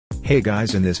Hey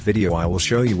guys, in this video I will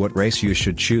show you what race you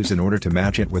should choose in order to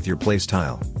match it with your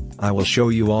playstyle. I will show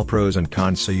you all pros and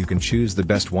cons so you can choose the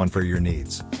best one for your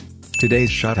needs. Today's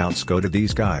shoutouts go to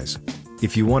these guys.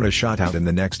 If you want a shoutout in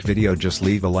the next video, just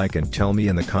leave a like and tell me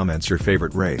in the comments your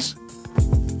favorite race.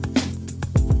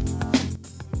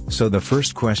 So the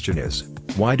first question is,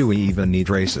 why do we even need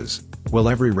races? Well,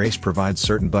 every race provides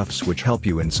certain buffs which help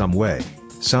you in some way.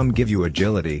 Some give you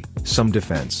agility, some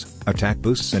defense, attack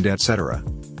boosts and etc.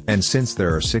 And since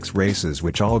there are 6 races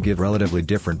which all give relatively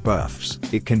different buffs,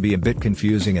 it can be a bit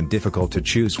confusing and difficult to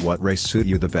choose what race suit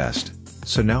you the best.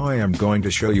 So now I am going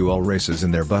to show you all races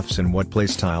and their buffs and what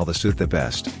playstyle they suit the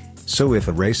best. So if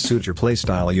a race suits your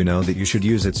playstyle, you know that you should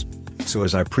use it. So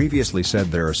as I previously said,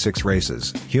 there are 6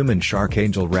 races: human, shark,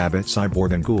 angel, rabbit,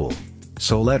 cyborg and ghoul.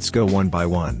 So let's go one by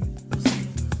one.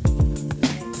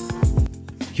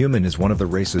 Human is one of the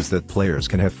races that players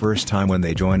can have first time when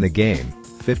they join the game,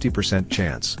 50%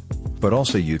 chance. But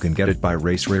also you can get it by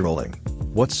race rerolling.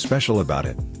 What's special about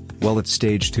it? Well, at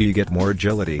stage 2 you get more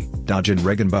agility, dodge and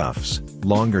regen buffs,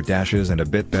 longer dashes and a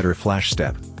bit better flash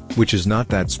step, which is not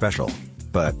that special.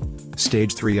 But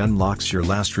stage 3 unlocks your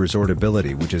last resort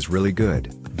ability, which is really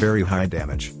good, very high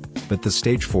damage. But the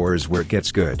stage 4 is where it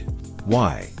gets good.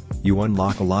 Why? You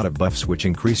unlock a lot of buffs which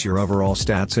increase your overall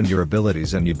stats and your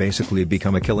abilities, and you basically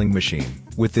become a killing machine.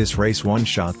 With this race,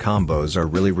 one-shot combos are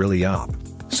really up.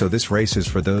 So this race is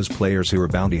for those players who are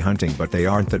bounty hunting but they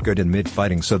aren't that good in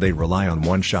mid-fighting, so they rely on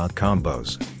one-shot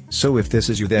combos. So if this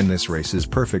is you, then this race is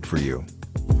perfect for you.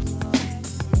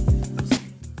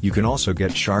 You can also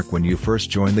get shark when you first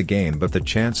join the game, but the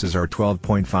chances are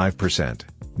 12.5%.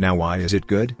 Now why is it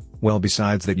good? Well,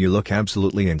 besides that you look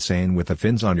absolutely insane with the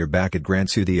fins on your back, it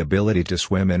grants you the ability to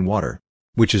swim in water.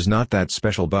 Which is not that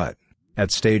special, but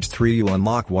at stage 3 you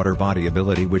unlock water body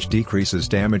ability, which decreases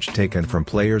damage taken from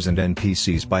players and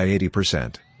NPCs by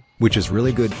 80%. Which is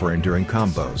really good for enduring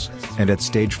combos. And at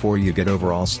stage 4 you get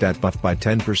overall stat buff by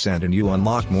 10% and you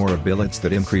unlock more abilities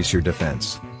that increase your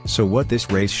defense. So what this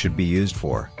race should be used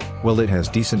for? Well, it has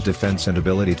decent defense and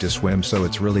ability to swim, so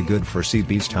it's really good for sea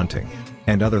beast hunting.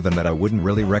 And other than that, I wouldn't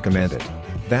really recommend it.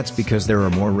 That's because there are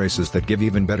more races that give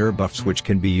even better buffs which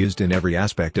can be used in every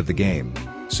aspect of the game.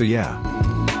 So yeah.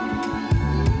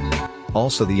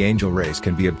 Also, the angel race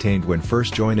can be obtained when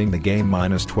first joining the game,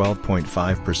 minus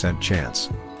 12.5% chance.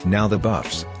 Now the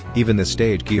buffs. Even the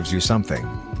stage gives you something,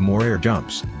 more air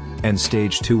jumps. And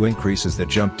stage 2 increases the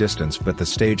jump distance, but the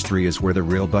stage 3 is where the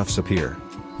real buffs appear.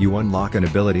 You unlock an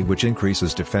ability which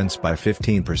increases defense by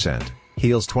 15%,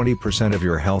 heals 20% of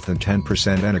your health and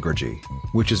 10% energy,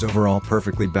 which is overall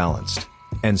perfectly balanced.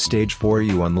 And stage 4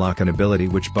 you unlock an ability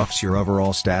which buffs your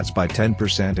overall stats by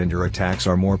 10% and your attacks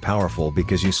are more powerful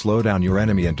because you slow down your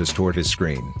enemy and distort his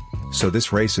screen. So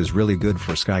this race is really good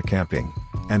for sky camping,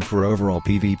 and for overall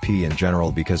PvP in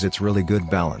general because it's really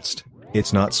good balanced.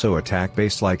 It's not so attack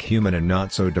based like human and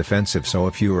not so defensive, so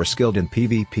if you are skilled in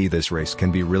PvP this race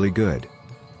can be really good.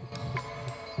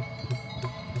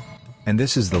 And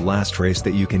this is the last race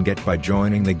that you can get by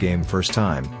joining the game first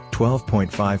time,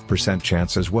 12.5%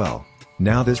 chance as well.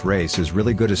 Now this race is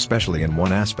really good, especially in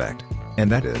one aspect,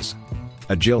 and that is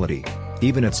agility.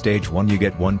 Even at stage 1 you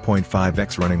get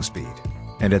 1.5x running speed.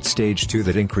 And at stage 2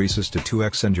 that increases to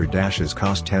 2x and your dashes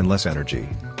cost 10 less energy.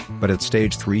 But at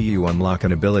stage 3 you unlock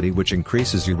an ability which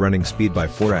increases your running speed by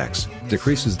 4x,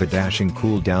 decreases the dashing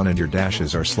cooldown and your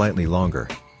dashes are slightly longer.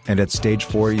 And at stage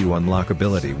 4 you unlock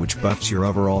ability which buffs your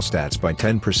overall stats by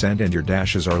 10% and your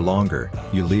dashes are longer,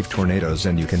 you leave tornadoes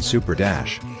and you can super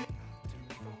dash.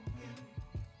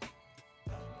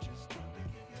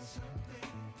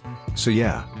 So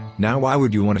yeah, now why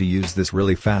would you want to use this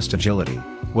really fast agility?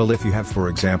 Well, if you have, for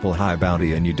example, high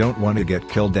bounty and you don't want to get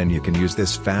killed, then you can use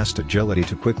this fast agility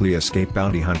to quickly escape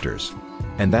bounty hunters.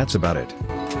 And that's about it.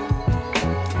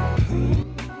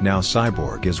 Now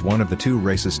cyborg is one of the 2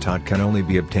 races taught can only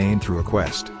be obtained through a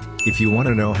quest. If you want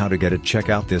to know how to get it, check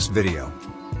out this video.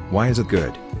 Why is it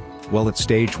good? Well, at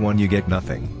stage 1 you get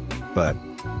nothing. But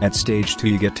at stage 2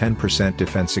 you get 10%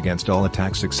 defense against all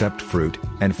attacks except fruit,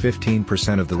 and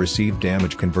 15% of the received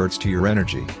damage converts to your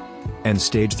energy. And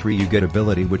stage 3 you get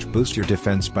ability which boosts your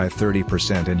defense by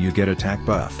 30% and you get attack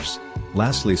buffs.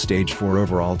 Lastly, stage 4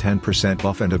 overall 10%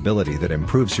 buff and ability that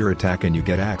improves your attack and you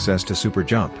get access to super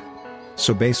jump.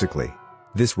 So basically,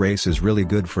 this race is really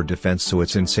good for defense, so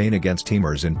it's insane against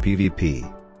teamers in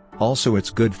PvP. Also it's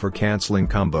good for cancelling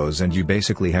combos and you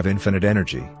basically have infinite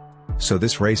energy. So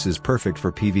this race is perfect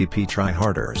for PvP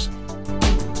tryharders.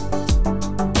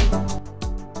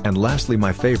 And lastly,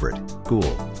 my favorite,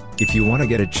 ghoul. If you want to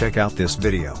get it, check out this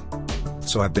video.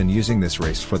 So I've been using this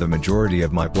race for the majority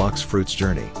of my Blox fruits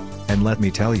journey. And let me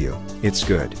tell you, it's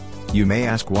good. You may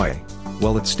ask why?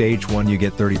 Well, at stage 1 you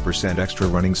get 30% extra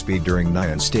running speed during night,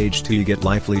 and stage 2 you get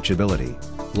life leech ability.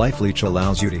 Life leech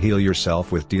allows you to heal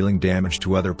yourself with dealing damage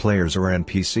to other players or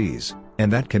NPCs,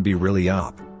 and that can be really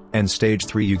OP. And stage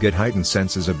 3 you get heightened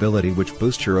senses ability, which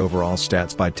boosts your overall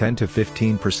stats by 10 to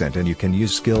 15%, and you can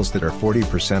use skills that are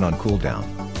 40% on cooldown.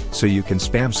 So you can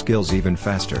spam skills even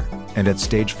faster. And at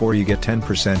stage 4 you get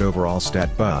 10% overall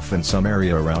stat buff in some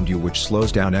area around you, which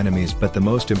slows down enemies, but the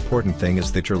most important thing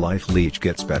is that your life leech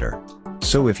gets better.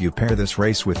 So if you pair this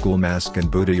race with Ghoul Mask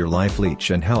and Buddha, your life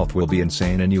leech and health will be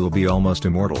insane and you will be almost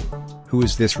immortal. Who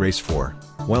is this race for?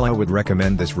 Well, I would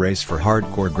recommend this race for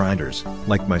hardcore grinders,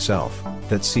 like myself,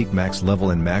 that seek max level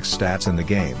and max stats in the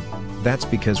game. That's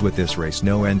because with this race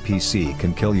no NPC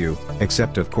can kill you,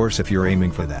 except of course if you're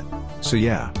aiming for that. So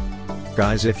yeah.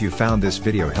 Guys, if you found this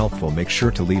video helpful, make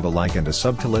sure to leave a like and a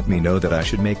sub to let me know that I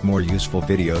should make more useful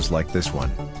videos like this one.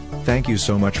 Thank you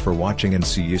so much for watching and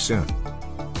see you soon.